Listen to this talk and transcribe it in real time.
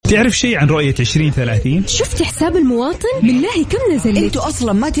تعرف شيء عن رؤية 2030؟ شفت حساب المواطن؟ بالله كم نزل؟ انتوا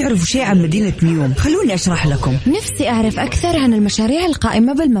أصلا ما تعرفوا شيء عن مدينة نيوم، خلوني أشرح لكم. نفسي أعرف أكثر عن المشاريع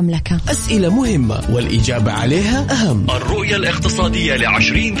القائمة بالمملكة. أسئلة مهمة والإجابة عليها أهم. الرؤية الاقتصادية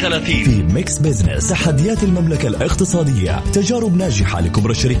ل2030 في ميكس بزنس. تحديات المملكة الاقتصادية، تجارب ناجحة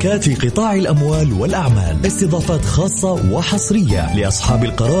لكبرى الشركات في قطاع الأموال والأعمال، استضافات خاصة وحصرية لأصحاب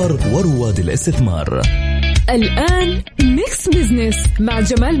القرار ورواد الاستثمار. الآن ميكس بزنس مع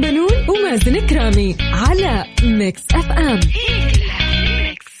جمال بنون ومازن كرامي على ميكس اف ام.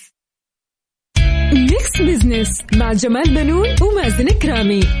 ميكس بزنس مع جمال بنون ومازن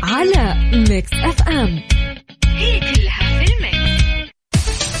كرامي على ميكس اف ام. هي كلها في الميكس.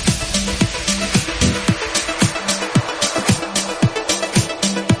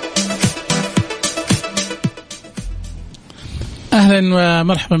 أهلا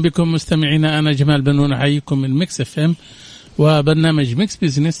ومرحبا بكم مستمعينا، أنا جمال بنون أحييكم من ميكس اف ام وبرنامج ميكس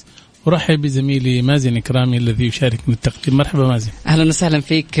بزنس. ورحب بزميلي مازن كرامي الذي يشاركني التقديم. مرحبا مازن. أهلا وسهلا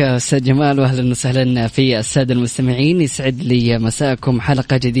فيك أستاذ جمال، وأهلا وسهلا في السادة المستمعين. يسعد لي مساءكم،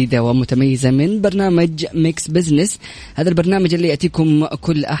 حلقة جديدة ومتميزة من برنامج ميكس بزنس. هذا البرنامج اللي يأتيكم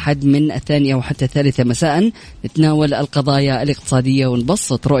كل أحد من 2 أو حتى 3 مساء، نتناول القضايا الاقتصادية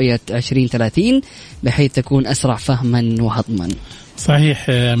ونبسط رؤية 2030 بحيث تكون أسرع فهما وهضما. صحيح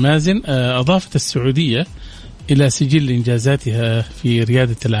مازن، أضافت السعودية إلى سجل إنجازاتها في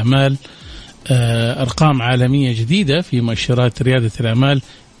ريادة الأعمال أرقام عالمية جديدة في مؤشرات ريادة الأعمال،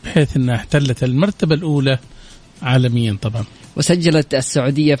 بحيث أنها احتلت المرتبة الأولى عالميا طبعا. وسجلت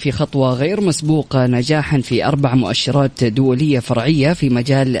السعودية في خطوة غير مسبوقة نجاحا في 4 مؤشرات دولية فرعية في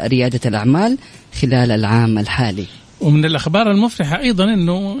مجال ريادة الأعمال خلال العام الحالي. ومن الأخبار المفرحة أيضا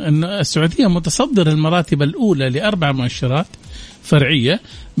أن السعودية متصدر المراتب الأولى ل4 مؤشرات فرعية،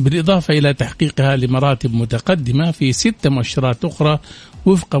 بالإضافة إلى تحقيقها لمراتب متقدمة في 6 مؤشرات أخرى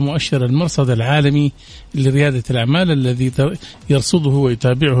وفق مؤشر المرصد العالمي لريادة الأعمال الذي يرصده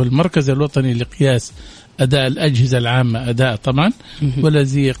ويتابعه المركز الوطني لقياس أداء الأجهزة العامة أداء طبعا،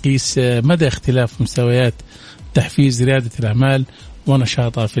 والذي يقيس مدى اختلاف مستويات تحفيز ريادة الأعمال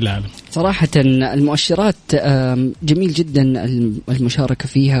ونشاطها في العالم. صراحة المؤشرات جميل جدا المشاركة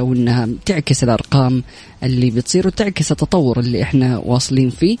فيها، وأنها تعكس الأرقام اللي بتصير وتعكس التطور اللي احنا واصلين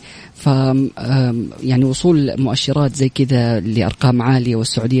فيه. يعني وصول مؤشرات زي كذا لأرقام عالية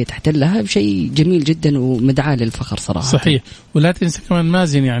والسعودية تحتلها شيء جميل جدا ومدعاة للفخر صراحة. صحيح. ولا تنسى كمان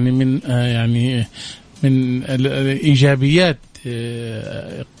مازن يعني من الإيجابيات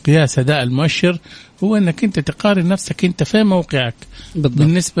قياس أداء المؤشر هو أنك أنت تقارن نفسك أنت في موقعك بالضبط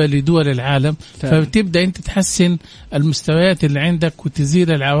بالنسبة لدول العالم، فبتبدأ أنت تحسن المستويات اللي عندك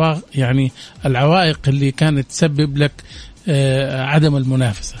وتزيل العوائق اللي كانت تسبب لك عدم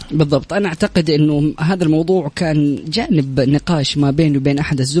المنافسة. بالضبط. أنا أعتقد أنه هذا الموضوع كان جانب نقاش ما بيني وبين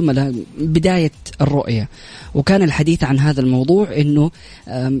أحد الزملاء بداية الرؤية، وكان الحديث عن هذا الموضوع أنه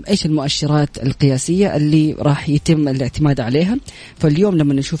إيش المؤشرات القياسية اللي راح يتم الاعتماد عليها. فاليوم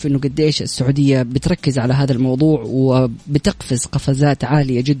لما نشوف أنه قديش السعودية بتركز على هذا الموضوع وبتقفز قفزات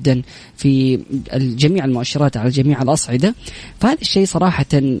عالية جدا في جميع المؤشرات على جميع الأصعدة، فهذا الشيء صراحة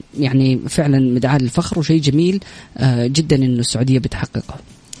يعني فعلا مدعاة للفخر وشيء جميل جدا أن السعودية بتحققه.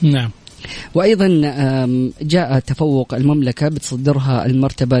 نعم. وأيضا جاء تفوق المملكة بتصدرها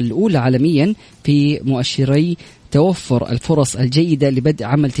المرتبة الأولى عالميا في مؤشري توفر الفرص الجيدة لبدء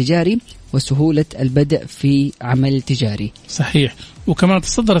عمل تجاري وسهولة البدء في عمل تجاري. صحيح. وكمان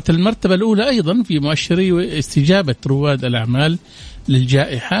تصدرت المرتبة الأولى أيضا في مؤشري استجابة رواد الأعمال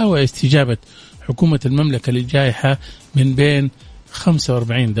للجائحة واستجابة حكومة المملكة للجائحة من بين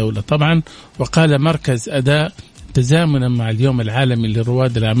 45 دولة طبعا. وقال مركز أداء تزامنا مع اليوم العالمي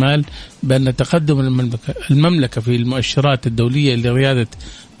لرواد الأعمال بأن تقدم المملكة في المؤشرات الدولية لريادة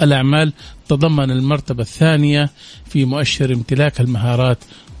الأعمال تضمن المرتبة الثانية في مؤشر امتلاك المهارات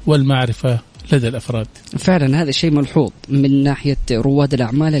والمعرفة لدى الأفراد. فعلا هذا الشيء ملحوظ من ناحية رواد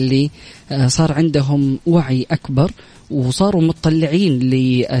الأعمال اللي صار عندهم وعي أكبر وصاروا مطلعين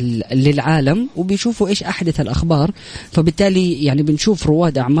للعالم وبيشوفوا إيش أحدث الأخبار، فبالتالي يعني بنشوف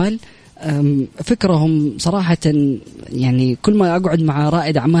رواد أعمال فكرهم صراحة. يعني كل ما أقعد مع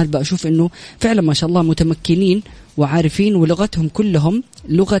رائد أعمال بأشوف إنه فعلا ما شاء الله متمكنين وعارفين، ولغتهم كلهم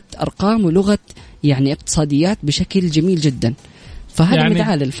لغة أرقام ولغة يعني اقتصاديات بشكل جميل جدا. فهذا يعني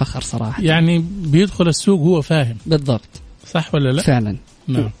مدعاة للفخر صراحة. يعني بيدخل السوق هو فاهم بالضبط. صح ولا لا؟ فعلا.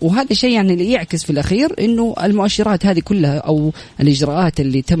 نعم. وهذا الشيء يعني اللي يعكس في الأخير إنه المؤشرات هذه كلها أو الإجراءات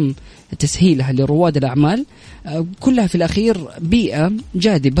اللي تم تسهيلها لرواد الأعمال كلها في الأخير بيئة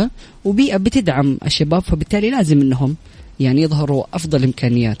جاذبة وبيئة بتدعم الشباب، فبالتالي لازم إنهم يعني يظهروا أفضل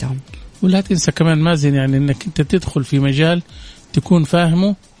إمكانياتهم. ولا تنسى كمان مازن يعني إنك أنت تدخل في مجال تكون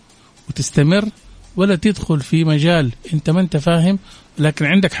فاهمه وتستمر، ولا تدخل في مجال انت ما انت فاهم ولكن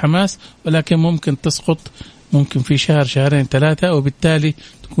عندك حماس ولكن ممكن تسقط ممكن في شهر شهرين ثلاثة، وبالتالي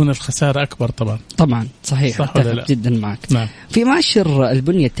تكون الخسارة أكبر. طبعا صحيح، صح ولا لا؟ جدا معك. نعم. في مؤشر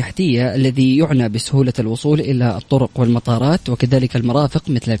البنية التحتية الذي يعنى بسهولة الوصول إلى الطرق والمطارات وكذلك المرافق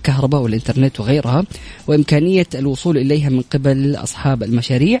مثل الكهرباء والإنترنت وغيرها، وإمكانية الوصول إليها من قبل أصحاب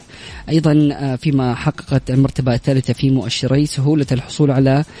المشاريع. أيضا فيما حققت المرتبة الثالثة في مؤشري سهولة الحصول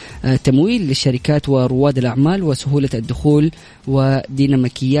على تمويل للشركات ورواد الأعمال وسهولة الدخول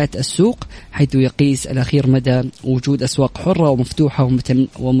وديناميكيات السوق، حيث يقيس الأخير مدى وجود أسواق حرة ومفتوحة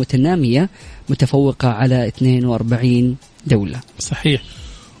ومتنامية متفوقة على 42 دولة. صحيح.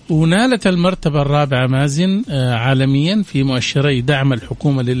 ونالت المرتبة الرابعة مازن عالميا في مؤشري دعم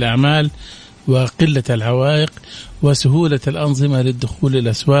الحكومة للأعمال وقلة العوائق وسهولة الأنظمة للدخول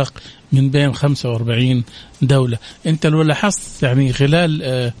للأسواق من بين 45 دولة. أنت لو لاحظت يعني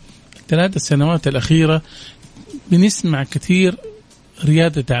خلال 3 سنوات الأخيرة بنسمع كثير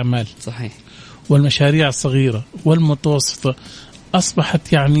ريادة أعمال. صحيح. والمشاريع الصغيرة والمتوسطة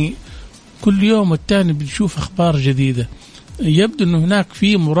أصبحت يعني كل يوم والتاني بنشوف أخبار جديدة. يبدو أن هناك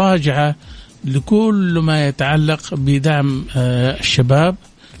في مراجعة لكل ما يتعلق بدعم الشباب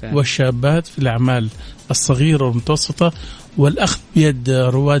والشابات في الأعمال الصغيرة والمتوسطة، والأخذ بيد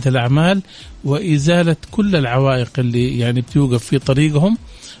رواد الأعمال وإزالة كل العوائق اللي يعني بتوقف في طريقهم.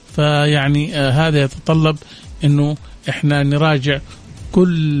 فيعني هذا يتطلب أنه إحنا نراجع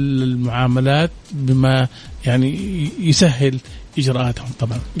كل المعاملات بما يعني يسهل إجراءاتهم.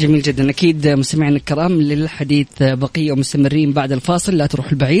 طبعا جميل جدا. أكيد مستمعينا الكرام للحديث بقية ومستمرين بعد الفاصل، لا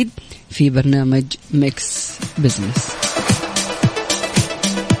تروحوا البعيد في برنامج ميكس بزنس.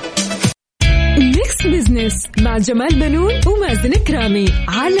 ميكس بزنس مع جمال بنون ومازن كرامي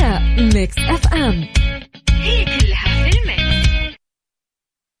على ميكس اف ام، هي كلها في الميكس.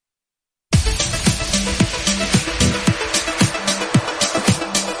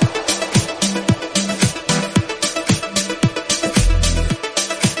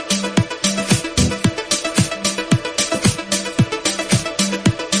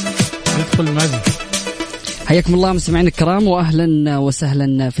 حياكم الله مستمعين الكرام واهلا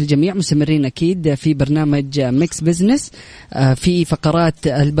وسهلا في الجميع. مستمرين اكيد في برنامج ميكس بزنس. في فقرات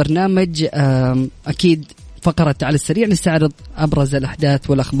البرنامج اكيد فقرة على السريع نستعرض ابرز الاحداث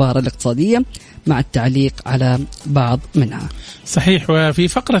والاخبار الاقتصادية مع التعليق على بعض منها. صحيح. وفي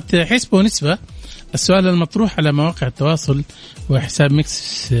فقرة حسبة ونسبة السؤال المطروح على مواقع التواصل وحساب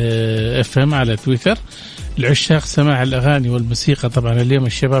ميكس اف ام على تويتر، العشاق سماع الاغاني والموسيقى. طبعا اليوم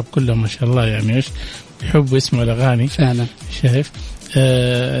الشباب كلهم ما شاء الله يعني ايش يحبوا يسمعوا الاغاني فعلا. شايف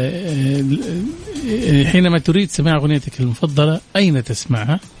حينما تريد سماع اغنيتك المفضلة اين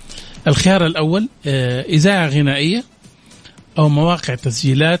تسمعها؟ الخيار الاول اذاعة غنائية او مواقع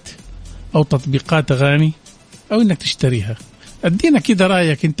تسجيلات او تطبيقات اغاني او انك تشتريها. ادينا كده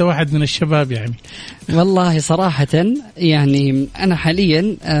رايك، انت واحد من الشباب يعني. والله صراحة يعني انا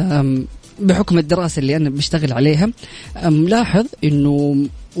حاليا بحكم الدراسة اللي أنا بشتغل عليها ملاحظ إنه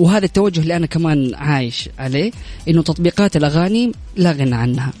وهذا التوجه اللي أنا كمان عايش عليه، إنه تطبيقات الأغاني لا غنى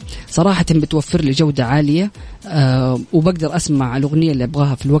عنها صراحة. بتوفر لي جودة عالية وبقدر أسمع الأغنية اللي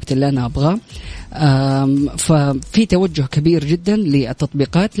أبغاها في الوقت اللي أنا أبغاه. ففي توجه كبير جدا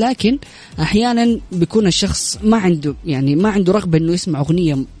للتطبيقات، لكن أحيانا بيكون الشخص ما عنده رغبة إنه يسمع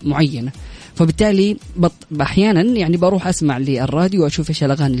أغنية معينة، فبالتالي أحيانا يعني بروح أسمع للراديو وأشوف إيش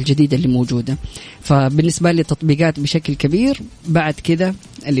الأغاني الجديدة اللي موجودة. فبالنسبة لي التطبيقات بشكل كبير، بعد كذا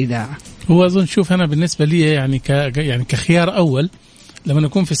الإذاعة. هو أظن شوف أنا بالنسبة لي يعني كخيار أول لما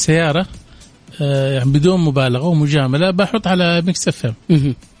نكون في السيارة يعني بدون مبالغة ومجاملة بحط على ميكس اف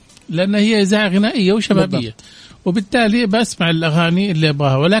ام، لأن هي إذاعة غنائية وشبابية بالضبط. وبالتالي بسمع الأغاني اللي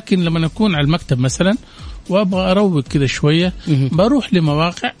أبغاها. ولكن لما نكون على المكتب مثلا وأبغى أروق كده شوية بروح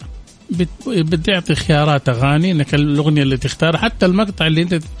لمواقع بتعطي خيارات أغاني، إنك الأغنية اللي تختار حتى المقطع اللي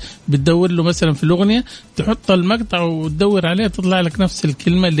أنت بتدور له مثلا في الأغنية تحط المقطع وتدور عليه تطلع لك نفس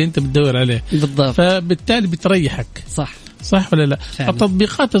الكلمة اللي أنت بتدور عليه بالضبط. فبالتالي بتريحك. صح ولا لا؟ فعلا.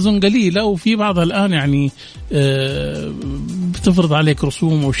 التطبيقات أظن قليلة وفي بعضها الآن يعني بتفرض عليك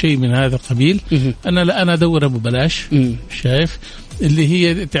رسوم أو شيء من هذا القبيل. أنا أدور أبو بلاش شايف اللي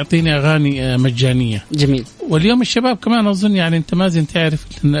هي تعطيني أغاني مجانية. جميل. واليوم الشباب كمان أظن يعني أنت مازن تعرف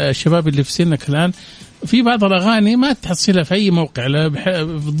الشباب اللي في سنك الآن في بعض الأغاني ما تحصلها في أي موقع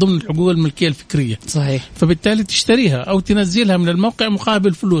ضمن الحقوق الملكية الفكرية. صحيح. فبالتالي تشتريها أو تنزلها من الموقع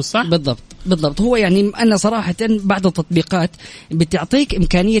مقابل فلوس. صح؟ بالضبط. هو يعني أنا صراحة بعض التطبيقات بتعطيك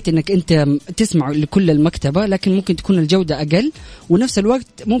إمكانية إنك أنت تسمع لكل المكتبة، لكن ممكن تكون الجودة أقل، ونفس الوقت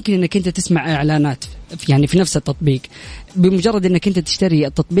ممكن إنك أنت تسمع إعلانات يعني في نفس التطبيق. بمجرد أنك أنت تشتري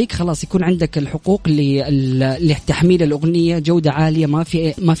التطبيق خلاص يكون عندك الحقوق لتحميل الأغنية جودة عالية،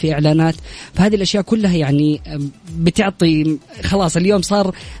 ما في إعلانات. فهذه الأشياء كلها يعني بتعطي خلاص. اليوم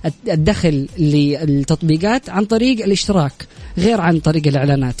صار الدخل للتطبيقات عن طريق الاشتراك غير عن طريق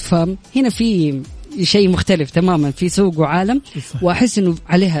الإعلانات. فهنا في شيء مختلف تماما في سوق وعالم، وأحس أنه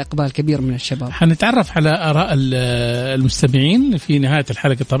عليها إقبال كبير من الشباب. حنتعرف على آراء المستمعين في نهاية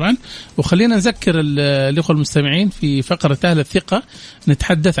الحلقة طبعا، وخلينا نذكر الأخوة المستمعين في فقرة أهل الثقة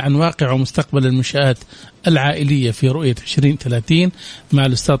نتحدث عن واقع ومستقبل المنشآت العائلية في رؤية 2030 مع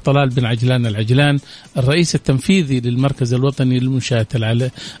الأستاذ طلال بن عجلان العجلان، الرئيس التنفيذي للمركز الوطني للمنشآت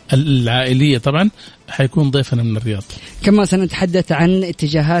العائلية. طبعا حيكون ضيفنا من الرياض. كما سنتحدث عن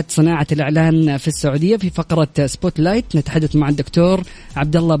اتجاهات صناعة الإعلان في السعودية في فقرة سبوت لايت. نتحدث مع الدكتور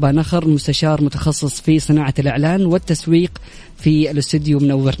عبد الله بانخر، مستشار متخصص في صناعة الإعلان والتسويق في الاستوديو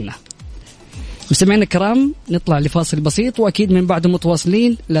منورنا. مستمعينا الكرام نطلع لفاصل بسيط وأكيد من بعده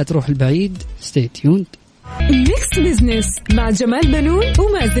متواصلين، لا تروح البعيد. stay tuned. ميكس بزنس مع جمال بنون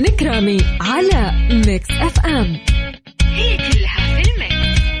ومازن كرامي على ميكس اف ام، هي كلها في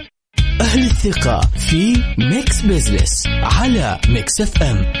الميكس. أهل الثقة في ميكس بزنس على ميكس اف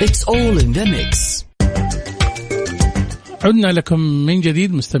ام. It's all in the mix. عدنا لكم من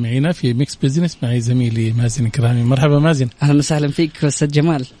جديد مستمعينا في ميكس بزنس مع زميلي مازن كرامي. مرحبا مازن. أهلا وسهلا فيك أستاذ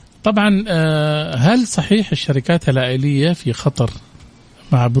جمال. طبعا هل صحيح الشركات العائلية في خطر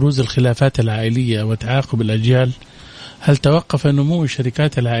مع بروز الخلافات العائلية وتعاقب الأجيال؟ هل توقف نمو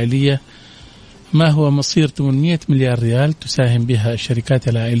الشركات العائلية؟ ما هو مصير 800 مليار ريال تساهم بها الشركات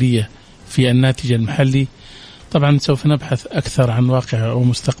العائلية في الناتج المحلي؟ طبعا سوف نبحث أكثر عن واقع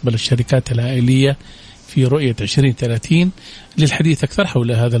ومستقبل الشركات العائلية في رؤية 2030. للحديث أكثر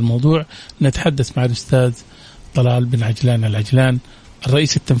حول هذا الموضوع نتحدث مع الأستاذ طلال بن عجلان العجلان،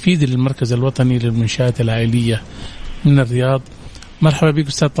 الرئيس التنفيذي للمركز الوطني للمنشآت العائلية من الرياض. مرحبا بك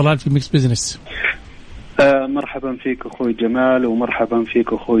أستاذ طلال في ميكس بزنس. مرحبا فيك أخوي جمال، ومرحبا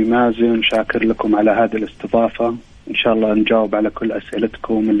فيك أخوي مازن. شاكر لكم على هذه الاستضافة. إن شاء الله نجاوب على كل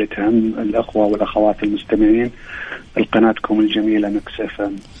أسئلتكم اللي تهم الأخوة والأخوات المستمعين لقناتكم الجميلة ميكس اف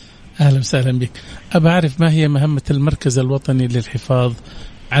ام. أهلا وسهلا بك. أبى أعرف ما هي مهمة المركز الوطني للحفاظ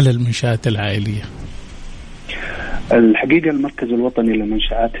على المنشآت العائلية؟ الحقيقة المركز الوطني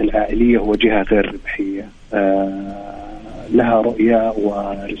للمنشآت العائلية هو جهة غير ربحية، لها رؤية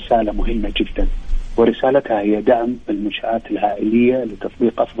ورسالة مهمة جدا، ورسالتها هي دعم المنشآت العائلية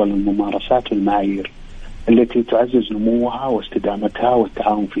لتطبيق أفضل الممارسات والمعايير التي تعزز نموها واستدامتها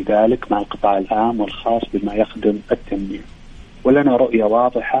والتعاون في ذلك مع القطاع العام والخاص بما يخدم التنمية. ولنا رؤية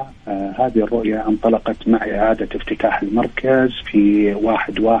واضحة. هذه الرؤية انطلقت مع إعادة افتتاح المركز في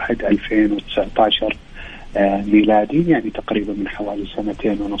 1/1/2019 ميلادي، يعني تقريبا من حوالي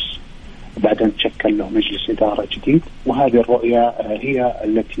 2.5 بعدين تشكل له مجلس إدارة جديد. وهذه الرؤية هي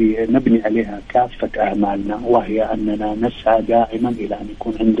التي نبني عليها كافة أعمالنا، وهي أننا نسعى دائما إلى أن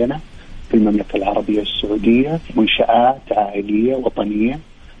يكون عندنا في المملكة العربية السعودية منشآت عائلية وطنية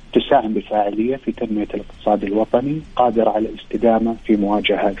تساهم بفاعلية في تنمية الاقتصاد الوطني، قادرة على الاستدامة في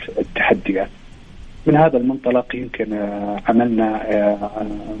مواجهة التحديات. من هذا المنطلق يمكن عملنا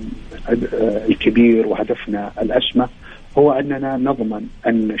الكبير وهدفنا الأسمى هو أننا نضمن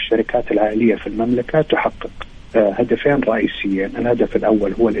أن الشركات العائلية في المملكة تحقق هدفين رئيسيين. الهدف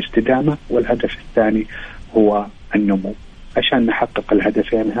الأول هو الاستدامة، والهدف الثاني هو النمو. عشان نحقق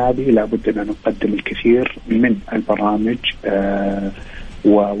الهدفين هذه لابد أن نقدم الكثير من البرامج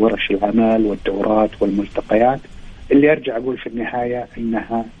وورش العمل والدورات والملتقيات اللي أرجع أقول في النهاية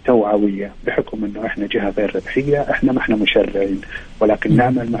إنها توعوية، بحكم إنه إحنا جهة غير ربحية، إحنا ما إحنا مشرعين، ولكن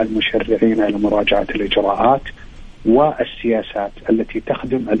نعمل مع المشرعين على مراجعة الإجراءات والسياسات التي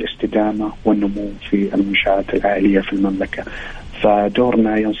تخدم الاستدامة والنمو في المنشآت العائلية في المملكة.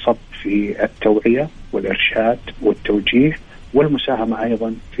 فدورنا ينصب في التوعية والإرشاد والتوجيه والمساهمة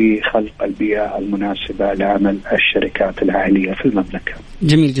أيضا في خلق البيئة المناسبة لعمل الشركات العائلية في المملكة.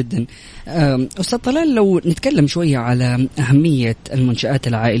 جميل جدا. أستاذ طلال، لو نتكلم شوية على أهمية المنشآت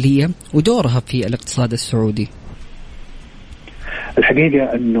العائلية ودورها في الاقتصاد السعودي.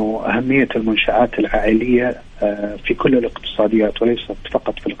 الحقيقة أنه أهمية المنشآت العائلية في كل الاقتصاديات وليست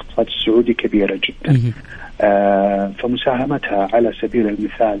فقط في الاقتصاد السعودي كبيرة جدا. فمساهمتها على سبيل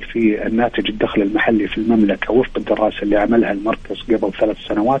المثال في الناتج الدخل المحلي في المملكة وفق الدراسة اللي عملها المركز قبل 3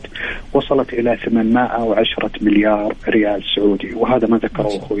 سنوات وصلت إلى 810 مليار ريال سعودي، وهذا ما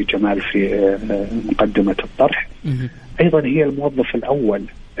ذكره أخوي جمال في مقدمة الطرح. أيضا هي الموظف الأول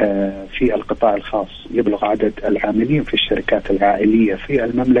في القطاع الخاص، يبلغ عدد العاملين في الشركات العائلية في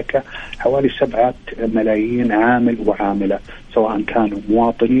المملكة حوالي 7 ملايين عامل وعاملة، سواء كانوا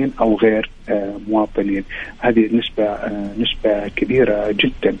مواطنين أو غير مواطنين. هذه نسبة كبيرة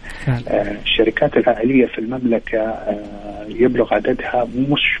جدا. الشركات العائلية في المملكة يبلغ عددها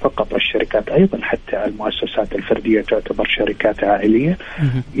مش فقط الشركات، أيضا حتى المؤسسات الفردية تعتبر شركات عائلية،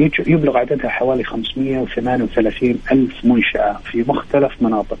 يبلغ عددها حوالي 538 ألف منشأة في مختلف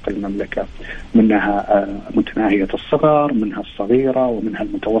مناطق المملكة، منها متناهية الصغر، منها الصغيرة، ومنها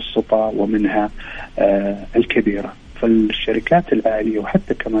المتوسطة، ومنها الكبيرة. فالشركات العائلية،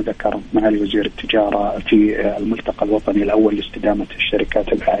 وحتى كما ذكر معالي وزير التجارة في الملتقى الوطني الأول لاستدامة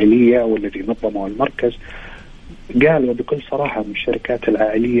الشركات العائلية والذي نظمه المركز، قال وبكل صراحة أن الشركات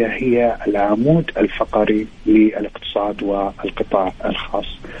العائلية هي العمود الفقري للاقتصاد والقطاع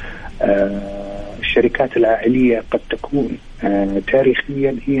الخاص. الشركات العائلية قد تكون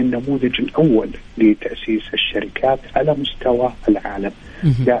تاريخيا هي النموذج الأول لتأسيس الشركات على مستوى العالم.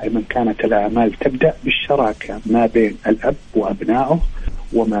 دائما كانت الأعمال تبدأ بالشراكة ما بين الأب وأبنائه،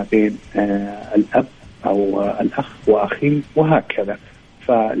 وما بين الأب أو الأخ وأخيه، وهكذا.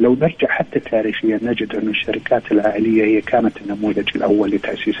 فلو نرجع حتى تاريخيا نجد أن الشركات العائلية هي كانت النموذج الأول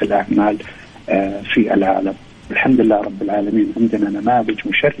لتأسيس الأعمال في العالم. الحمد لله رب العالمين عندنا نماذج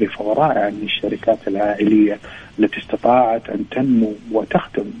مشرفة ورائعة من الشركات العائلية التي استطاعت أن تنمو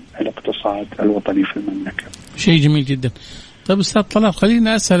وتخدم الاقتصاد الوطني في المملكة. شيء جميل جدا. طيب أستاذ طلال،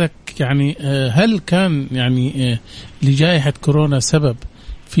 خلينا أسألك يعني هل كان يعني لجائحة كورونا سبب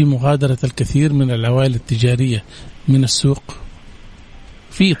في مغادرة الكثير من العوائل التجارية من السوق؟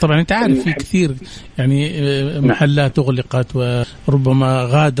 في طبعا أنت عارف في كثير يعني محلات أغلقت وربما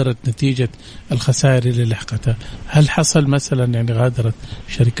غادرت نتيجة الخسائر اللي لحقتها. هل حصل مثلا يعني غادرت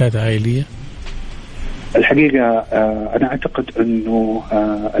شركات عائلية؟ الحقيقة أنا أعتقد أنه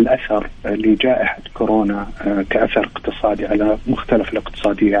الأثر لجائحة كورونا كأثر اقتصادي على مختلف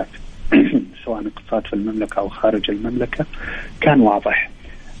الاقتصاديات سواء اقتصاد في المملكة أو خارج المملكة كان واضح،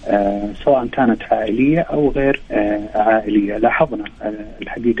 سواء كانت عائلية أو غير عائلية. لاحظنا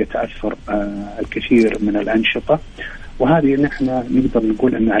الحقيقة تأثر الكثير من الأنشطة، وهذه نحن نقدر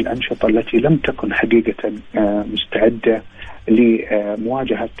نقول أنها الأنشطة التي لم تكن حقيقة مستعدة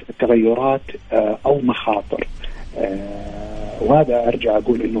لمواجهة تغيرات أو مخاطر. وهذا أرجع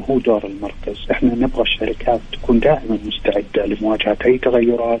أقول أنه هو دور المركز. إحنا نبغى الشركات تكون دائما مستعدة لمواجهة أي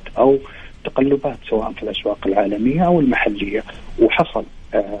تغيرات أو تقلبات سواء في الأسواق العالمية أو المحلية. وحصل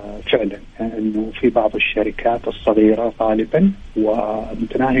فعلا أنه في بعض الشركات الصغيرة غالبا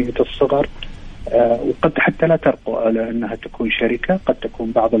ومتناهية الصغر، وقد حتى لا ترقى لأنها تكون شركة، قد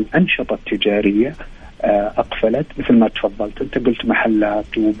تكون بعض الأنشطة التجارية أقفلت مثل ما تفضلت أنت قلت،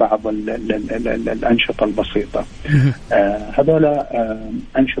 محلات وبعض الأنشطة البسيطة. هذولا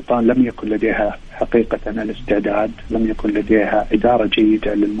أنشطة لم يكن لديها حقيقة الاستعداد، لم يكن لديها إدارة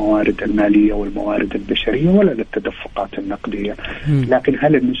جيدة للموارد المالية والموارد البشرية ولا للتدفقات النقدية. لكن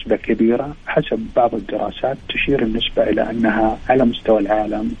هل النسبة كبيرة؟ حسب بعض الدراسات تشير النسبة إلى أنها على مستوى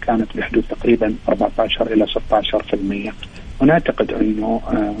العالم كانت بحدود تقريبا 14 إلى 16%. ونعتقد أنه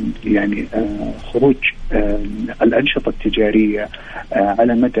يعني خروج الأنشطة التجارية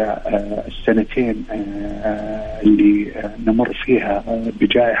على مدى السنتين اللي نمر فيها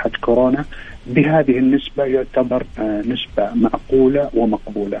بجائحة كورونا بهذه النسبة يعتبر نسبة معقولة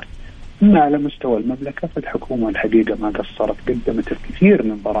ومقبولة. أما على مستوى المملكة فالحكومة الحقيقة ما قصرت، قدمت الكثير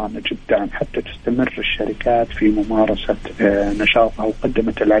من برامج الدعم حتى تستمر الشركات في ممارسة نشاطها،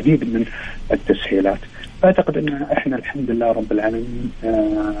 وقدمت العديد من التسهيلات. أعتقد أن إحنا الحمد لله رب العالمين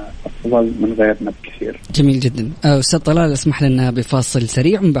أفضل من غيرنا بكثير. جميل جدا. أستاذ طلال اسمح لنا بفاصل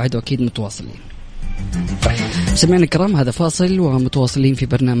سريع ومن بعده أكيد متواصلين. سمعنا الكرام، هذا فاصل ومتواصلين في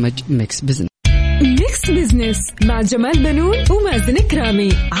برنامج ميكس بزنس. ميكس بزنس مع جمال بنون ومازن كرامي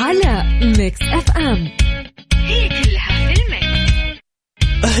على ميكس اف ام. هي كلها في الميكس.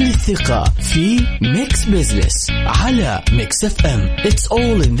 أهل الثقة في ميكس بزنس على ميكس اف ام. It's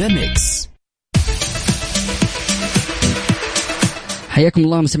all in the mix. حياكم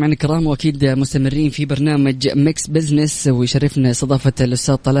الله مستمعينا الكرام، واكيد مستمرين في برنامج ميكس بزنس، ويشرفنا استضافه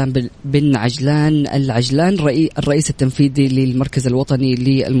الاستاذ طلال بن عجلان الرئيس التنفيذي للمركز الوطني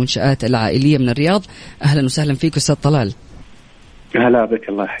للمنشآت العائلية من الرياض. اهلا وسهلا فيك استاذ طلال. هلا بك،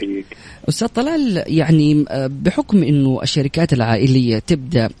 الله يحييك. أستاذ طلال، يعني بحكم أنه الشركات العائلية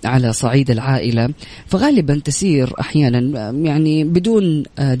تبدأ على صعيد العائلة فغالبا تسير أحيانا يعني بدون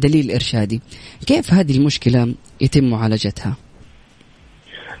دليل إرشادي، كيف هذه المشكلة يتم معالجتها؟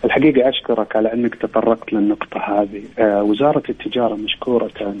 الحقيقة أشكرك على أنك تطرقت للنقطة هذه. وزارة التجارة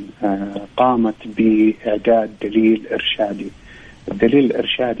مشكورة قامت بإعداد دليل إرشادي. الدليل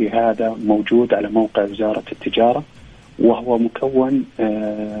الإرشادي هذا موجود على موقع وزارة التجارة، وهو مكون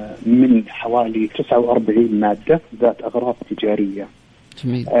من حوالي 49 مادة ذات أغراض تجارية.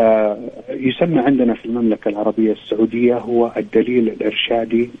 جميل. يسمى عندنا في المملكة العربية السعودية هو الدليل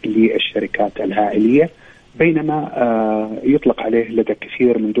الإرشادي للشركات العائلية، بينما يطلق عليه لدى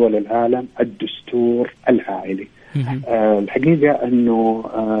كثير من دول العالم الدستور العائلي. الحقيقة أنه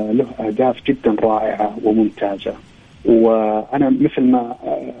له أهداف جدا رائعة وممتازة، وأنا مثل ما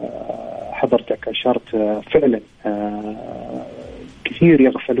حضرتك أشرت فعلا كثير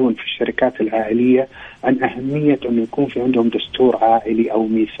يغفلون في الشركات العائلية عن أهمية أن يكون في عندهم دستور عائلي أو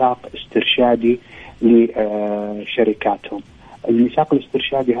ميثاق استرشادي لشركاتهم. الميثاق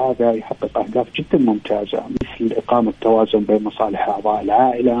الاسترشادي هذا يحقق أهداف جدا ممتازة، مثل إقامة توازن بين مصالح أعضاء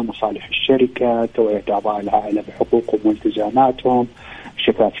العائلة، مصالح الشركة، توعية أعضاء العائلة بحقوقهم والتزاماتهم،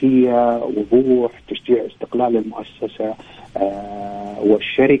 شفافية، وضوح، تشجيع استقلال المؤسسة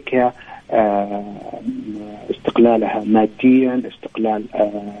والشركة، استقلالها ماديا، استقلال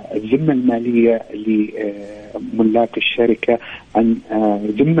الذمة المالية لملاك الشركة عن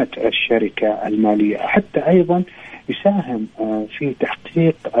ذمة الشركة المالية، حتى أيضا يساهم في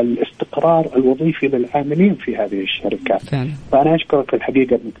تحقيق الاستقرار الوظيفي للعاملين في هذه الشركات. فأنا أشكرك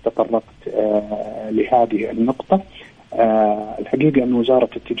الحقيقة أنك تطرقت لهذه النقطة. الحقيقة أن وزارة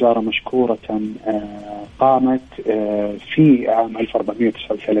التجارة مشكورة قامت في عام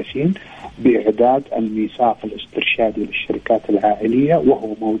 1439 بإعداد الميثاق الاسترشادي للشركات العائلية،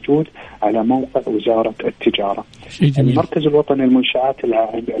 وهو موجود على موقع وزارة التجارة. المركز الوطني للمنشآت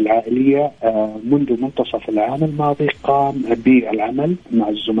العائلية منذ منتصف العام الماضي قام بالعمل مع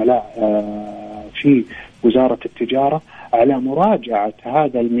الزملاء في وزارة التجارة على مراجعة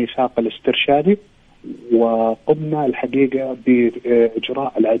هذا الميثاق الاسترشادي، وقمنا الحقيقة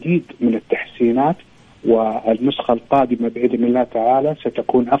بإجراء العديد من التحسينات، والنسخة القادمة بإذن الله تعالى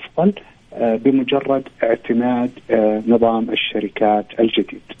ستكون أفضل بمجرد اعتماد نظام الشركات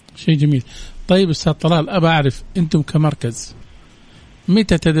الجديد. شيء جميل. طيب أستاذ طلال، أبى أعرف أنتم كمركز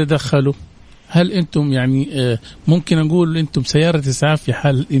متى تتدخلوا؟ هل أنتم يعني ممكن نقول أنتم سيارة إسعاف في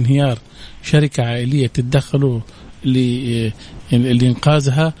حال انهيار شركة عائلية تتدخلوا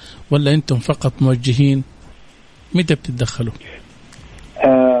لإنقاذها، ولا أنتم فقط موجهين؟ متى بتتدخلوا؟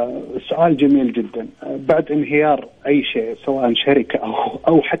 سؤال جميل جدا. بعد انهيار أي شيء سواء شركة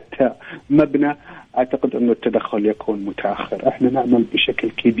أو حتى مبنى، أعتقد أن التدخل يكون متأخر. احنا نعمل بشكل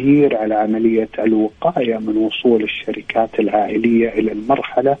كبير على عملية الوقاية من وصول الشركات العائلية إلى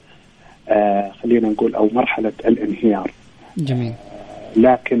المرحلة خلينا نقول أو مرحلة الانهيار. جميل.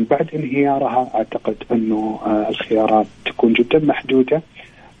 لكن بعد انهيارها أعتقد أنه الخيارات تكون جدا محدودة،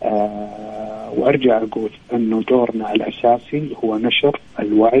 وأرجع أقول أنه دورنا الأساسي هو نشر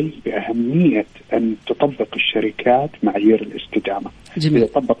الوعي بأهمية أن تطبق الشركات معايير الاستدامة. إذا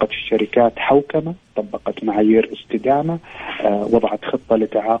طبقت الشركات حوكمة، طبقت معايير استدامة، وضعت خطة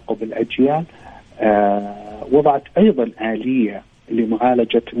لتعاقب الأجيال، وضعت أيضا آلية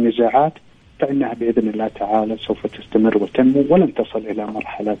لمعالجة النزاعات، فإنها بإذن الله تعالى سوف تستمر وتنمو ولن تصل إلى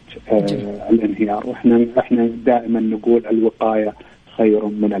مرحلة الانهيار. وإحنا دائما نقول الوقاية خير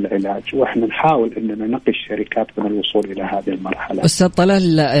من العلاج، وإحنا نحاول أننا نقي الشركات من الوصول إلى هذه المرحلة. أستاذ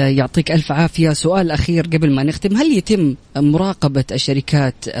طلال يعطيك ألف عافية. سؤال أخير قبل ما نختم، هل يتم مراقبة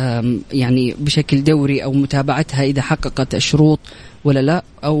الشركات يعني بشكل دوري أو متابعتها إذا حققت الشروط ولا لا،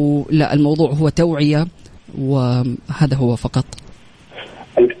 أو لا الموضوع هو توعية وهذا هو فقط؟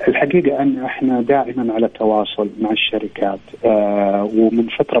 الحقيقة أن احنا دائما على تواصل مع الشركات، ومن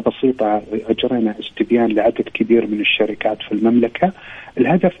فترة بسيطة أجرينا استبيان لعدد كبير من الشركات في المملكة.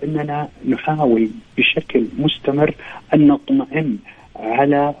 الهدف أننا نحاول بشكل مستمر أن نطمئن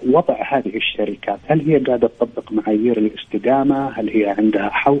على وضع هذه الشركات، هل هي قاعدة تطبق معايير الاستدامة، هل هي عندها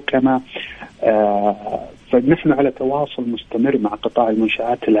حوكمة. فنحن على تواصل مستمر مع قطاع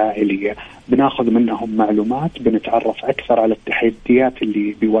المنشآت العائلية، بناخذ منهم معلومات، بنتعرف أكثر على التحديات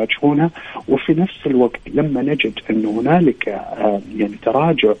اللي بيواجهونها، وفي نفس الوقت لما نجد أن هنالك يعني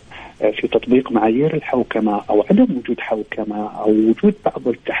تراجع في تطبيق معايير الحوكمة أو عدم وجود حوكمة أو وجود بعض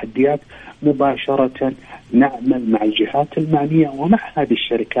التحديات، مباشرة نعمل مع الجهات المعنية ومع هذه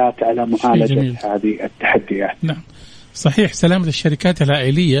الشركات على معالجة هذه التحديات. نعم صحيح. سلامة الشركات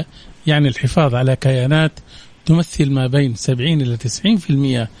العائلية يعني الحفاظ على كيانات تمثل ما بين 70 إلى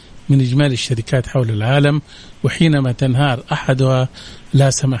 90% من إجمالي الشركات حول العالم، وحينما تنهار أحدها لا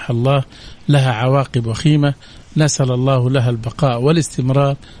سمح الله لها عواقب وخيمة، نسأل الله لها البقاء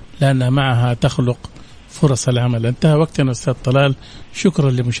والاستمرار لأنها معها تخلق فرص العمل. انتهى وقتنا أستاذ طلال،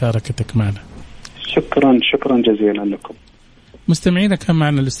 شكرا لمشاركتك معنا. شكرا جزيلا لكم. مستمعينا، كان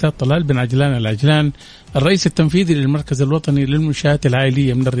معنا الأستاذ طلال بن عجلان العجلان، الرئيس التنفيذي للمركز الوطني للمنشآت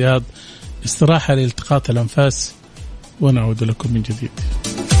العائلية من الرياض. استراحة لالتقاط الأنفاس ونعود لكم من جديد.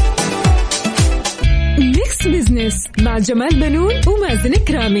 ميكس بزنس مع جمال بنون ومازن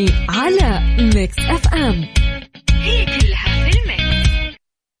كرامي على ميكس اف ام. هي كلها في الميكس.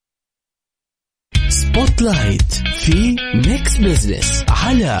 سبوت لايت في ميكس بزنس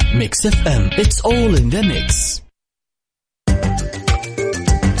على ميكس اف ام. It's all in the mix.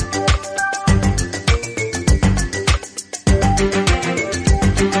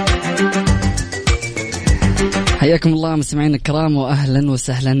 حياكم الله مستمعينا الكرام وأهلا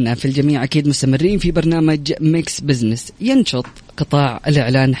وسهلا في الجميع. أكيد مستمرين في برنامج ميكس بزنس. ينشط قطاع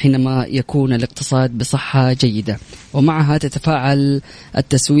الإعلان حينما يكون الاقتصاد بصحة جيدة، ومعها تتفاعل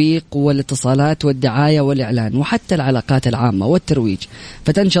التسويق والاتصالات والدعاية والإعلان وحتى العلاقات العامة والترويج،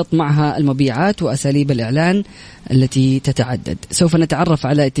 فتنشط معها المبيعات وأساليب الإعلان التي تتعدد. سوف نتعرف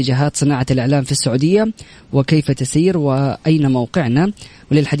على اتجاهات صناعة الإعلان في السعودية وكيف تسير وأين موقعنا.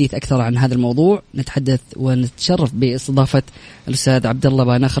 وللحديث أكثر عن هذا الموضوع نتحدث ونتشرف باستضافة الأستاذ عبد الله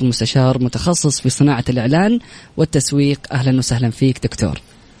بانخر، مستشار متخصص في صناعة الإعلان والتسويق. أهلا وسهلا فيك دكتور.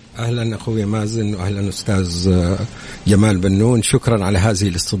 أهلا أخوي مازن، وأهلا أستاذ جمال بنون. شكرا على هذه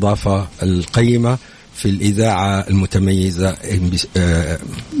الاستضافة القيمة في الإذاعة المتميزة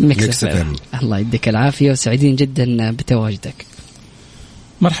ميكس اف ام. الله يديك العافية وسعيدين جدا بتواجدك.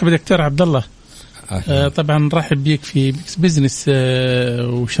 مرحبا دكتور عبد الله. طبعا نرحب بيك في ميكس بزنس،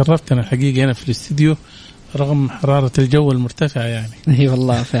 وشرفتنا الحقيقة هنا في الاستديو رغم حرارة الجو المرتفعة يعني. اي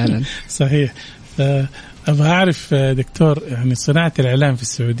والله فعلا. صحيح. أبغى أعرف دكتور، يعني صناعة الإعلان في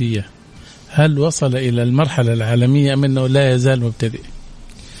السعودية هل وصل إلى المرحلة العالمية أم أنه لا يزال مبتدئ؟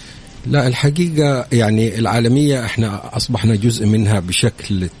 لا، الحقيقة يعني العالمية احنا أصبحنا جزء منها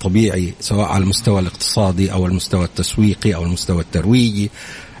بشكل طبيعي، سواء على المستوى الاقتصادي أو المستوى التسويقي أو المستوى الترويجي.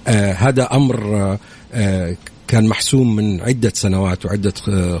 هذا أمر كان محسوم من عدة سنوات وعدة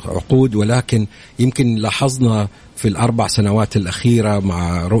عقود، ولكن يمكن لاحظنا في ال4 سنوات الأخيرة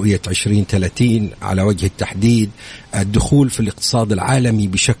مع رؤية 2030 على وجه التحديد الدخول في الاقتصاد العالمي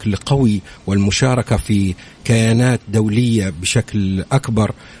بشكل قوي والمشاركة في كيانات دولية بشكل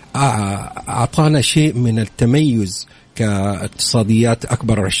أكبر، أعطانا شيء من التميز كاقتصاديات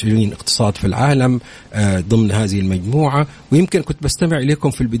أكبر 20 اقتصاد في العالم ضمن هذه المجموعة. ويمكن كنت بستمع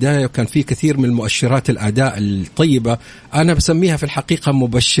إليكم في البداية وكان في كثير من المؤشرات الأداء الطيبة، أنا بسميها في الحقيقة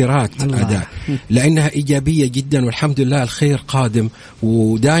مبشرات أداء، لأنها إيجابية جدا، والحمد لله الخير قادم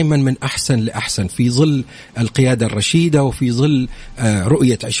ودائما من أحسن لأحسن في ظل القيادة الرشيدة وفي ظل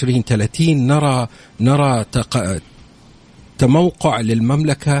رؤية 2030. نرى تموقع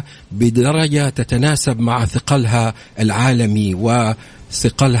للمملكة بدرجة تتناسب مع ثقلها العالمي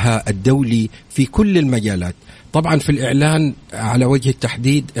وثقلها الدولي في كل المجالات. طبعا في الإعلان على وجه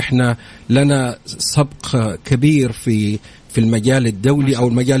التحديد احنا لنا سبق كبير في المجال الدولي أو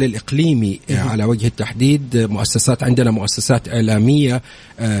المجال الإقليمي على وجه التحديد. مؤسسات عندنا مؤسسات إعلامية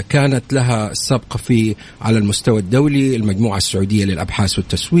كانت لها سبق على المستوى الدولي، المجموعة السعودية للأبحاث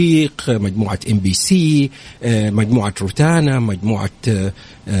والتسويق، مجموعة MBC، مجموعة روتانا، مجموعة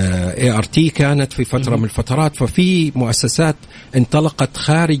ART كانت في فترة من الفترات. ففي مؤسسات انطلقت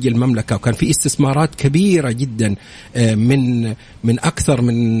خارج المملكة وكان في استثمارات كبيرة جدا من أكثر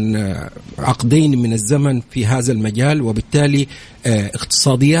من عقدين من الزمن في هذا المجال. وبالتالي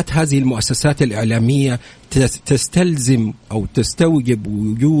اقتصاديات هذه المؤسسات الإعلامية تستلزم أو تستوجب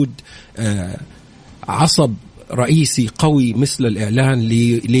وجود عصب رئيسي قوي مثل الإعلان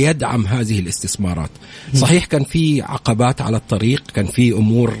ليدعم هذه الاستثمارات. صحيح كان في عقبات على الطريق، كان في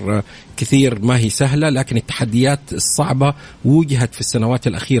أمور كثير ما هي سهلة، لكن التحديات الصعبة وجهت في السنوات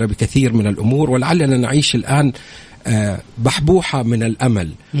الأخيرة بكثير من الأمور، ولعلنا نعيش الآن بحبوحة من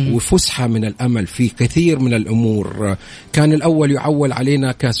الأمل وفسحة من الأمل في كثير من الأمور. كان الأول يعول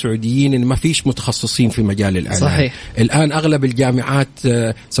علينا كسعوديين إن ما فيش متخصصين في مجال الإعلان. صحيح. الآن أغلب الجامعات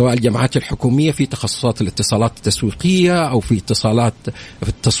سواء الجامعات الحكومية في تخصصات الاتصالات التسويقية أو في اتصالات في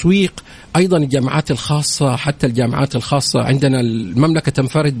التسويق، أيضا الجامعات الخاصة، حتى الجامعات الخاصة عندنا المملكة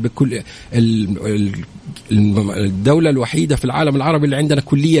تنفرد بكل الدولة الوحيدة في العالم العربي اللي عندنا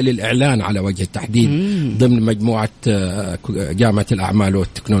كلية للإعلان على وجه التحديد ضمن مجموعة جامعة الأعمال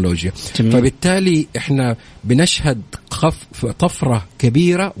والتكنولوجيا. فبالتالي احنا بنشهد طفرة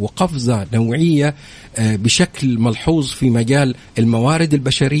كبيرة وقفزة نوعية بشكل ملحوظ في مجال الموارد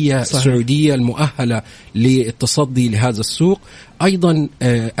البشرية السعودية المؤهلة للتصدي لهذا السوق. أيضا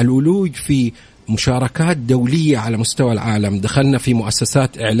الولوج في مشاركات دولية على مستوى العالم، دخلنا في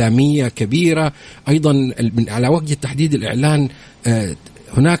مؤسسات إعلامية كبيرة. أيضا على وجه التحديد الإعلان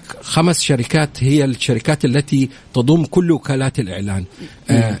هناك 5 شركات هي الشركات التي تضم كل وكالات الإعلان.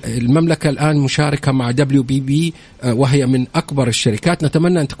 المملكة الآن مشاركة مع WPP وهي من أكبر الشركات.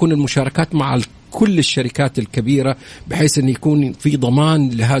 نتمنى أن تكون المشاركات مع كل الشركات الكبيرة بحيث أن يكون في ضمان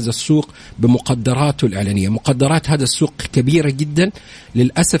لهذا السوق بمقدراته الإعلانية. مقدرات هذا السوق كبيرة جدا،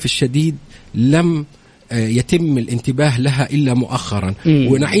 للأسف الشديد لم يتم الانتباه لها إلا مؤخرا.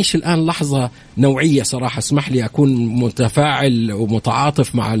 ونعيش الآن لحظة نوعية صراحة، اسمح لي أكون متفاعل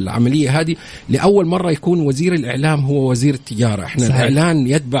ومتعاطف مع العملية هذه. لأول مرة يكون وزير الإعلام هو وزير التجارة. احنا صحيح. الإعلان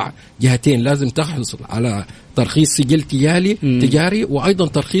يتبع جهتين، لازم تحصل على ترخيص سجل تجاري وأيضا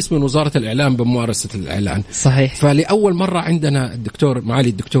ترخيص من وزارة الإعلام بممارسة الإعلان. صحيح. فلأول مرة عندنا معالي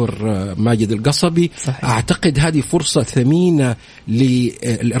الدكتور ماجد القصبي. صحيح. أعتقد هذه فرصة ثمينة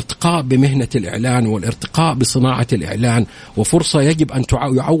للارتقاء بمهنة الإعلان والارتقاء بصناعة الإعلان، وفرصة يجب أن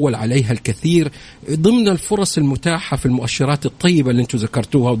يعول عليها الكثير ضمن الفرص المتاحة في المؤشرات الطيبة اللي أنتم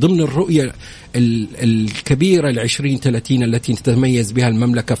ذكرتوها، وضمن الرؤية الكبيرة 2030 التي تتميز بها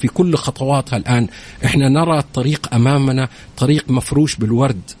المملكة في كل خطواتها. الآن احنا نرى الطريق أمامنا طريق مفروش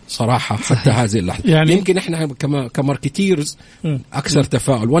بالورد صراحة. حتى صحيح. هذه اللحظة يعني يمكن احنا كماركتيرز أكثر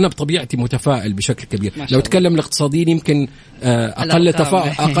تفاؤل، وأنا بطبيعتي متفائل بشكل كبير. لو تكلم الاقتصاديين يمكن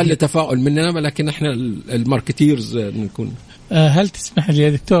أقل تفاؤل مننا، لكن احنا الماركتيرز نكون. هل تسمح لي يا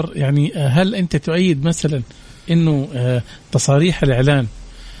دكتور، يعني هل أنت تؤيد مثلا إنه تصاريح الإعلان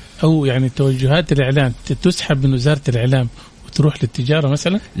أو يعني توجهات الإعلان تسحب من وزارة الإعلام تروح للتجارة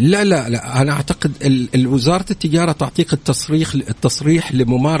مثلا؟ لا أنا أعتقد وزارة التجارة تعطيك التصريح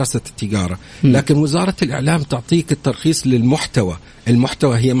لممارسة التجارة، لكن وزارة الإعلام تعطيك الترخيص للمحتوى.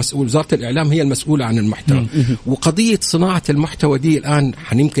 المحتوى هي مسؤول، وزارة الإعلام هي المسؤولة عن المحتوى. وقضية صناعة المحتوى دي الآن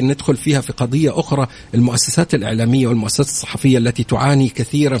يمكن ندخل فيها في قضية أخرى، المؤسسات الإعلامية والمؤسسات الصحفية التي تعاني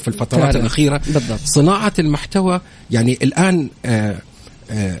كثيرا في الفترات الأخيرة. بالضبط. صناعة المحتوى يعني الآن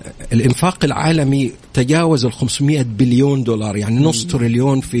الإنفاق العالمي تجاوز 500 بليون دولار، يعني نص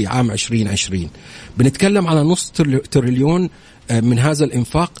تريليون في عام 2020. بنتكلم على نص تريليون من هذا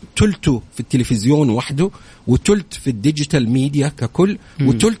الإنفاق، تلته في التلفزيون وحده، وتلت في الديجيتال ميديا ككل،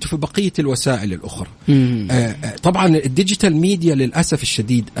 وتلت في بقية الوسائل الأخرى. طبعا الديجيتال ميديا للأسف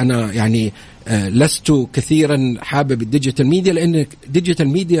الشديد أنا يعني لست كثيرا حابب الديجيتال ميديا، لأن الديجيتال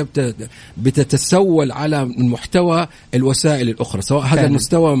ميديا بتتسول على محتوى الوسائل الأخرى، سواء هذا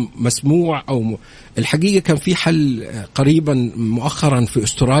المستوى مسموع أو الحقيقة كان في حل قريبا مؤخرا في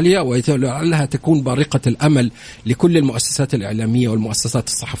أستراليا، ولعلها تكون بارقة الأمل لكل المؤسسات الإعلامية والمؤسسات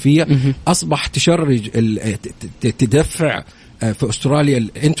الصحفية. أصبح تشرج تدفع في أستراليا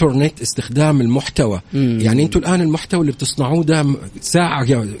الإنترنت استخدام المحتوى. يعني أنتوا الآن المحتوى اللي بتصنعوه ده ساعة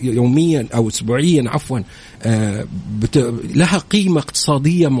يوميا أو أسبوعيا عفوا لها قيمة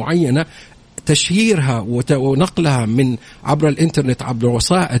اقتصادية معينة. تشهيرها ونقلها من عبر الإنترنت عبر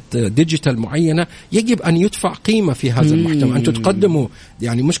وسائل ديجيتال معينة يجب أن يدفع قيمة في هذا المحتوى. أن تقدموا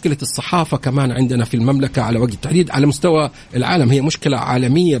يعني مشكلة الصحافة كمان عندنا في المملكة على وجه التحديد على مستوى العالم هي مشكلة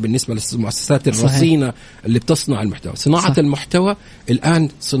عالمية بالنسبة للمؤسسات الرصينة اللي بتصنع المحتوى. صناعة المحتوى الآن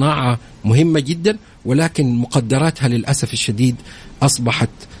صناعة مهمة جدا، ولكن مقدراتها للأسف الشديد أصبحت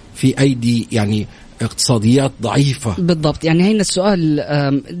في أيدي يعني اقتصاديات ضعيفة. بالضبط. يعني هنا السؤال،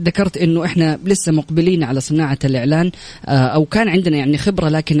 ذكرت انه احنا لسه مقبلين على صناعة الإعلان او كان عندنا يعني خبرة،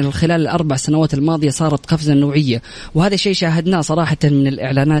 لكن خلال ال4 سنوات الماضية صارت قفزة نوعية، وهذا شيء شاهدناه صراحة من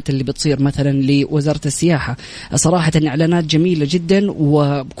الإعلانات اللي بتصير مثلا لوزارة السياحة. صراحة إعلانات جميلة جدا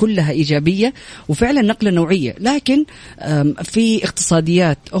وكلها إيجابية وفعلا نقلة نوعية، لكن في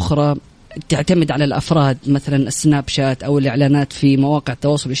اقتصاديات أخرى تعتمد على الأفراد، مثلا السناب شات أو الإعلانات في مواقع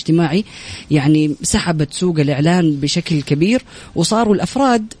التواصل الاجتماعي، يعني سحبت سوق الإعلان بشكل كبير، وصاروا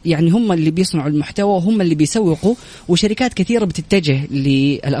الأفراد يعني هم اللي بيصنعوا المحتوى وهم اللي بيسوقوا، وشركات كثيرة بتتجه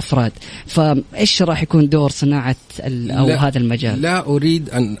للأفراد. فإيش راح يكون دور صناعة أو هذا المجال؟ لا أريد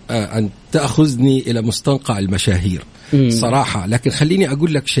أن تأخذني إلى مستنقع المشاهير صراحة، لكن خليني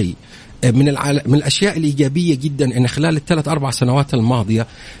أقول لك شيء من الأشياء الإيجابية جدا أن خلال 3-4 سنوات الماضية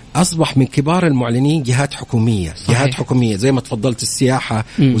أصبح من كبار المعلنين جهات حكومية. صحيح. جهات حكومية زي ما تفضلت، السياحة،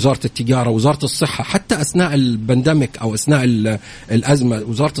 وزارة التجارة، وزارة الصحة. حتى أثناء البندميك أو أثناء الأزمة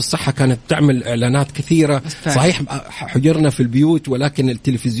وزارة الصحة كانت تعمل إعلانات كثيرة. صحيح حجرنا في البيوت، ولكن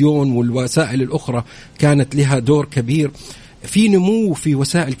التلفزيون والوسائل الأخرى كانت لها دور كبير. في نمو في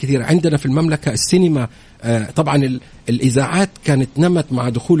وسائل كثيرة عندنا في المملكة. السينما طبعا الإذاعات كانت نمت مع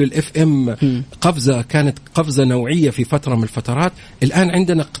دخول الFM قفزة، كانت قفزة نوعية في فترة من الفترات. الآن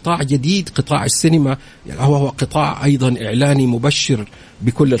عندنا قطاع جديد، قطاع السينما، هو قطاع أيضا إعلاني مبشر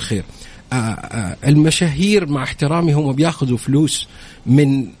بكل الخير. المشاهير مع احترامي هم بياخذوا فلوس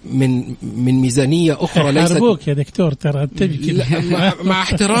من ميزانية أخرى ليست. حاربوك يا دكتور ترى مع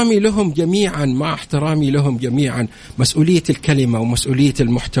احترامي لهم جميعا مسؤولية الكلمة ومسؤولية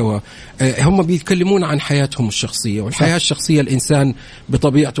المحتوى. هم بيتكلمون عن حياتهم الشخصية، والحياة الشخصية الإنسان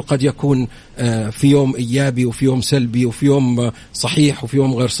بطبيعته قد يكون في يوم إيجابي وفي يوم سلبي وفي يوم صحيح وفي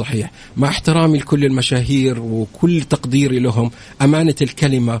يوم غير صحيح. مع احترامي لكل المشاهير وكل تقديري لهم، أمانة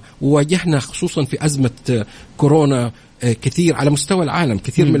الكلمة. وواجهنا خصوصا في أزمة كورونا كثير على مستوى العالم،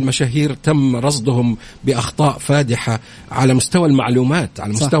 كثير من المشاهير تم رصدهم بأخطاء فادحة على مستوى المعلومات،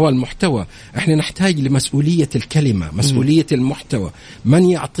 على مستوى المحتوى. احنا نحتاج لمسؤولية الكلمة، مسؤولية المحتوى، من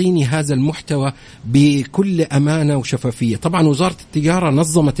يعطيني هذا المحتوى بكل أمانة وشفافية. طبعا وزارة التجارة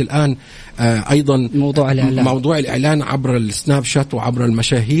نظمت الآن أيضا موضوع الإعلان عبر السناب شات وعبر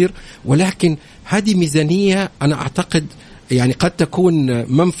المشاهير، ولكن هذه ميزانية أنا أعتقد يعني قد تكون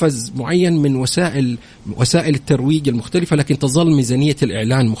منفذ معين من وسائل الترويج المختلفة، لكن تظل ميزانية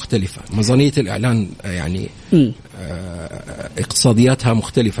الإعلان مختلفة. ميزانية الإعلان يعني اقتصادياتها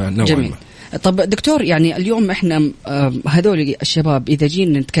مختلفة نوعا ما. طب دكتور، يعني اليوم احنا هذول الشباب اذا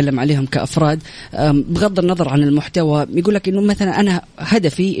جينا نتكلم عليهم كافراد، بغض النظر عن المحتوى، يقول لك انه مثلا انا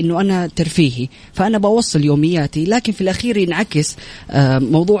هدفي انه انا ترفيهي، فانا بوصل يومياتي، لكن في الاخير ينعكس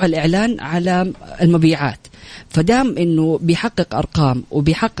موضوع الاعلان على المبيعات. فدام انه بيحقق ارقام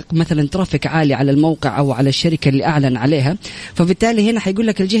وبيحقق مثلا ترافيك عالي على الموقع او على الشركه اللي اعلن عليها، فبالتالي هنا حيقول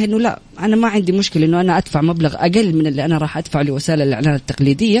لك الجهه انه لا، انا ما عندي مشكله انه انا ادفع مبلغ اقل من اللي انا راح ادفع لوسائل الاعلان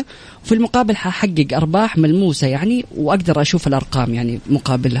التقليديه، وفي المقابل ححقق ارباح ملموسه يعني، واقدر اشوف الارقام يعني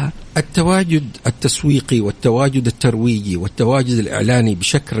مقابلها. التواجد التسويقي والتواجد الترويجي والتواجد الاعلاني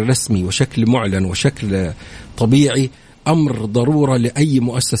بشكل رسمي وشكل معلن وشكل طبيعي امر ضروره لاي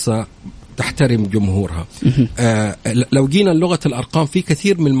مؤسسه تحترم جمهورها. لو جينا لغة الأرقام، في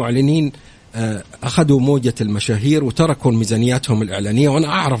كثير من المعلنين أخذوا موجة المشاهير وتركوا ميزانياتهم الإعلانية، وأنا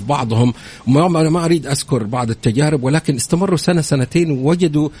أعرف بعضهم، ما أريد أذكر بعض التجارب، ولكن استمروا سنة سنتين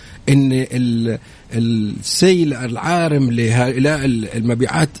ووجدوا أن السيل العارم لهؤلاء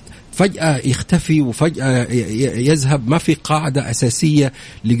المبيعات فجأة يختفي وفجأة يذهب، ما في قاعدة أساسية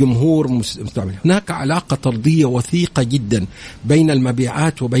لجمهور مستعمل. هناك علاقة طردية وثيقة جدا بين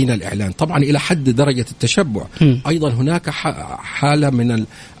المبيعات وبين الإعلان، طبعا إلى حد درجة التشبع. أيضا هناك حالة من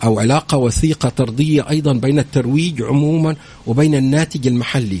أو علاقة وثيقة طردية أيضا بين الترويج عموما وبين الناتج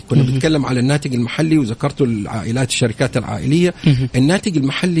المحلي. كنا بنتكلم على الناتج المحلي وذكرت العائلات، الشركات العائلية. الناتج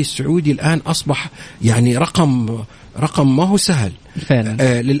المحلي السعودي الآن أصبح يعني رقم ما هو سهل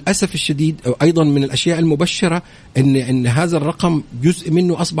فعلا. للأسف الشديد أيضا من الأشياء المبشرة إن هذا الرقم جزء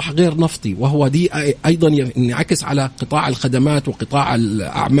منه أصبح غير نفطي، وهو دي أيضا ينعكس على قطاع الخدمات وقطاع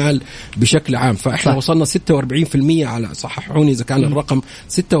الأعمال بشكل عام. فإحنا وصلنا 46% على، صححوني إذا كان الرقم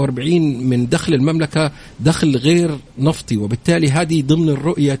 46 من دخل المملكة دخل غير نفطي، وبالتالي هذه ضمن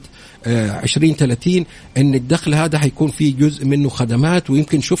الرؤية 2030 إن الدخل هذا هيكون فيه جزء منه خدمات.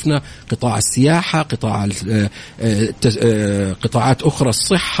 ويمكن شفنا قطاع السياحة، قطاعات أخرى،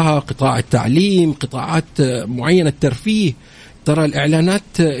 الصحة، قطاع التعليم، قطاعات معينة، الترفيه. ترى الإعلانات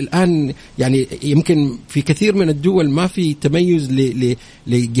الآن يعني يمكن في كثير من الدول ما في تميز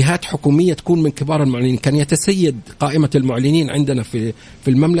لجهات حكومية تكون من كبار المعلنين. كان يتسيد قائمة المعلنين عندنا في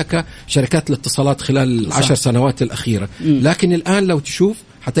المملكة شركات الاتصالات خلال 10 سنوات الأخيرة، لكن الآن لو تشوف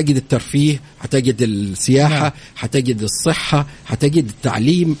هتجد الترفيه، هتجد السياحة، هتجد الصحة، هتجد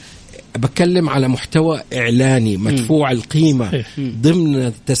التعليم. بتكلم على محتوى إعلاني مدفوع القيمة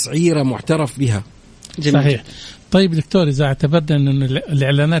ضمن تسعيرة معترف بها. صحيح. طيب دكتور، إذا اعتبرنا أن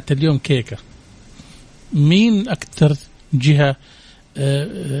الإعلانات اليوم كيكة، مين أكثر جهة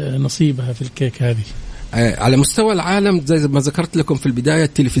نصيبها في الكيك هذه؟ على مستوى العالم زي ما ذكرت لكم في البداية،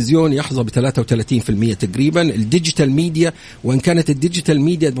 التلفزيون يحظى ب33% تقريبا، الديجيتال ميديا، وإن كانت الديجيتال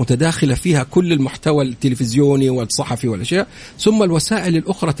ميديا متداخلة فيها كل المحتوى التلفزيوني والصحفي والأشياء، ثم الوسائل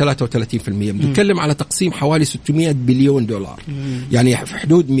الأخرى 33%. بنتكلم على تقسيم حوالي 600 بليون دولار، يعني في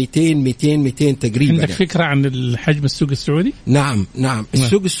حدود 200 تقريبا. عندك فكرة عن الحجم السوق السعودي؟ نعم.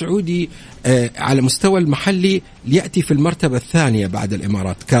 السوق السعودي على مستوى المحلي يأتي في المرتبة الثانية بعد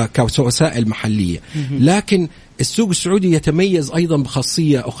الإمارات كوسائل محلية، لكن السوق السعودي يتميز أيضا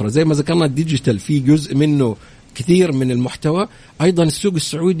بخاصية أخرى. زي ما ذكرنا الديجيتال في جزء منه كثير من المحتوى، أيضا السوق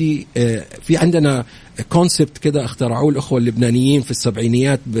السعودي في عندنا كونسبت كده اخترعوه الأخوة اللبنانيين في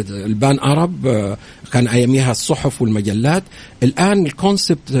السبعينيات، البان عرب، كان أياميها الصحف والمجلات، الآن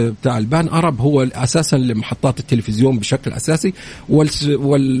الكونسبت بتاع البان أرب هو أساسا لمحطات التلفزيون بشكل أساسي،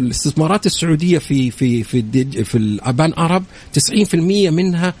 والاستثمارات السعودية في البان أرب 90%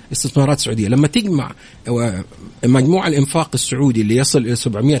 منها استثمارات سعودية. لما تجمع مجموع الإنفاق السعودي اللي يصل إلى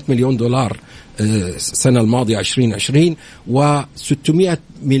 700 مليون دولار السنة الماضية 2020 و600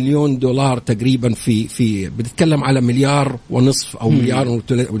 مليون دولار تقريبا في بنتكلم على 1.5 مليار أو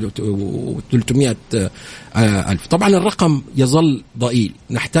 1.3 ألف. طبعا الرقم يظل ضئيل،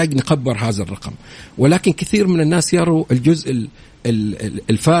 نحتاج نكبر هذا الرقم، ولكن كثير من الناس يروا الجزء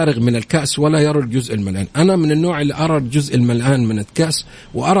الفارغ من الكأس ولا يرى الجزء الملآن. أنا من النوع اللي أرى الجزء الملآن من الكأس،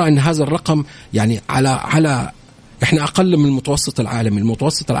 وأرى أن هذا الرقم يعني على إحنا أقل من المتوسط العالمي.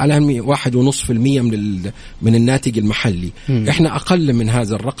 المتوسط العالمي 1.5% من الناتج المحلي، إحنا أقل من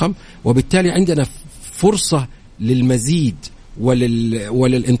هذا الرقم، وبالتالي عندنا فرصة للمزيد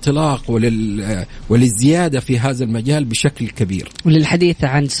وللانطلاق وللزيادة في هذا المجال بشكل كبير. وللحديث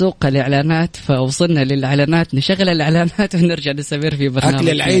عن سوق الإعلانات، فوصلنا للإعلانات، نشغل الإعلانات ونرجع نستمر في برنامج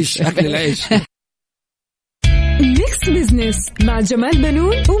أكل العيش. ميكس بزنس مع جمال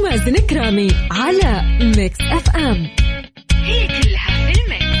بنون ومازن كرامي على ميكس اف ام. هي كلها في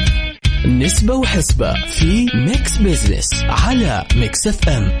الميكس. نسبة وحسبة في ميكس بزنس على ميكس اف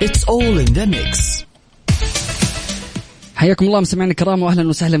ام. It's all in the mix. حياكم الله مستمعينا الكرام، واهلا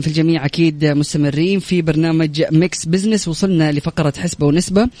وسهلا في الجميع. اكيد مستمرين في برنامج ميكس بزنس. وصلنا لفقره حسبه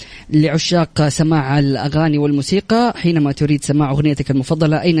ونسبه لعشاق سماع الاغاني والموسيقى. حينما تريد سماع اغنيتك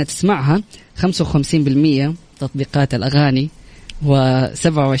المفضله اين تسمعها؟ 55% تطبيقات الاغاني،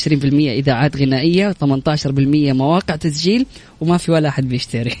 و27% اذاعات غنائيه، 18% مواقع تسجيل، وما في ولا احد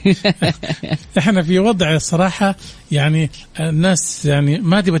بيشتري. احنا في وضع الصراحه يعني الناس يعني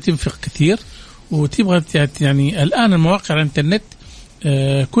ما تبغى تنفق كثير وتبغى يعني الآن المواقع الانترنت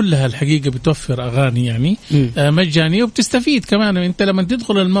كلها الحقيقة بتوفر أغاني يعني مجانية، وبتستفيد كمان. أنت لما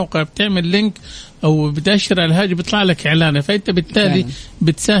تدخل الموقع بتعمل لينك أو بتأشر على الهاجة بيطلع لك إعلانه، فأنت بالتالي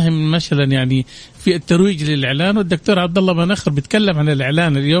بتساهم مثلا يعني في الترويج للإعلان. والدكتور عبد الله بنخر بيتكلم عن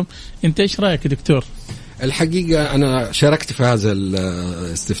الإعلان اليوم. أنت إيش رأيك دكتور؟ الحقيقة أنا شاركت في هذا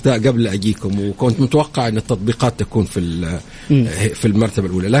الاستفتاء قبل أجيكم، وكنت متوقع أن التطبيقات تكون في المرتبة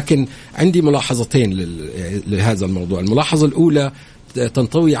الأولى، لكن عندي ملاحظتين لهذا الموضوع. الملاحظة الأولى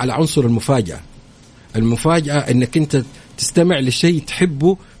تنطوي على عنصر المفاجأة. المفاجأة أنك أنت تستمع لشيء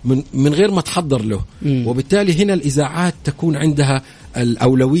تحبه من غير ما تحضر له، وبالتالي هنا الإذاعات تكون عندها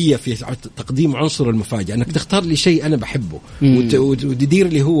الأولوية في تقديم عنصر المفاجأة، أنك تختار لي شيء أنا بحبه وتدير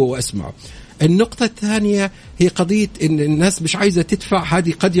لي هو وأسمعه. النقطة الثانية هي قضية إن الناس مش عايزة تدفع.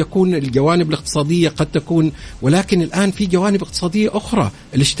 هذه قد يكون الجوانب الاقتصادية قد تكون، ولكن الآن في جوانب اقتصادية أخرى.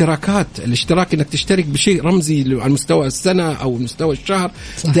 الاشتراك إنك تشترك بشيء رمزي على مستوى السنة أو مستوى الشهر،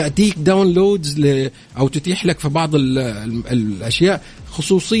 تأتيك داونلودز أو تتيح لك في بعض الأشياء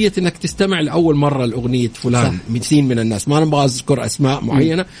خصوصية إنك تستمع لأول مرة لأغنية فلان. 200 من الناس، ما نبغى أذكر أسماء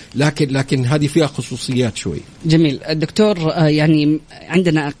معينة، لكن هذه فيها خصوصيات شوي. جميل. الدكتور يعني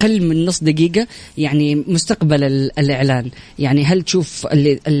عندنا أقل من نص دقيقة، يعني مستقبل الإعلان، يعني هل تشوف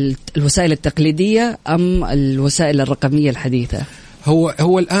الوسائل التقليدية أم الوسائل الرقمية الحديثة؟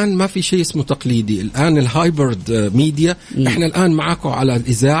 هو الآن ما في شيء اسمه تقليدي. الآن الهايبرد ميديا، احنا الآن معاكم على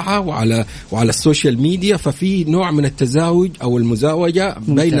الإذاعة وعلى السوشيال ميديا، ففي نوع من التزاوج أو المزاوجة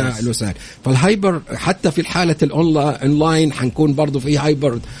بين الوسائل. فالهايبر حتى في الحالة الأونلاين حنكون برضو في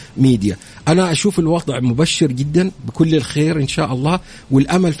هايبرد ميديا. أنا أشوف الوضع مبشر جدا بكل الخير إن شاء الله،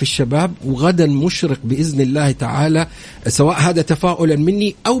 والأمل في الشباب، وغدا مشرق بإذن الله تعالى، سواء هذا تفاؤلا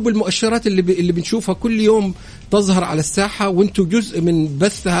مني أو بالمؤشرات اللي بنشوفها كل يوم تظهر على الساحة، وانتم جزء من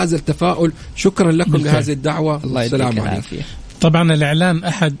بث هذا التفاؤل. شكرا لكم لهذه الدعوة. السلام عليكم. طبعا الإعلان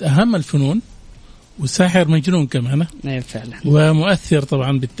أحد أهم الفنون، وساحر مجنون كمان فعلا، ومؤثر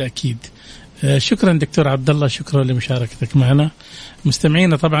طبعا بالتأكيد. شكرا دكتور عبد الله، شكرا لمشاركتك معنا.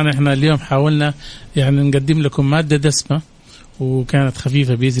 مستمعينا طبعا احنا اليوم حاولنا يعني نقدم لكم مادة دسمة وكانت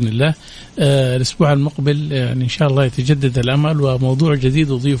خفيفة بإذن الله. الأسبوع المقبل يعني إن شاء الله يتجدد الأمل وموضوع جديد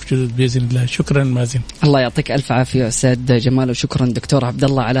وضيوف جدد بإذن الله. شكرا مازن. الله يعطيك ألف عافية أستاذ جمال، وشكرا دكتور عبد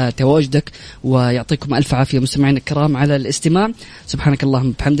الله على تواجدك، ويعطيكم ألف عافية مستمعين الكرام على الاستماع. سبحانك اللهم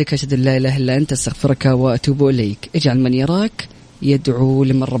وبحمدك، أشهد أن لا إله إلا أنت، أستغفرك وأتوب إليك. اجعل من يراك يدعو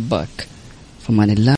لمن رباك. فمان الله.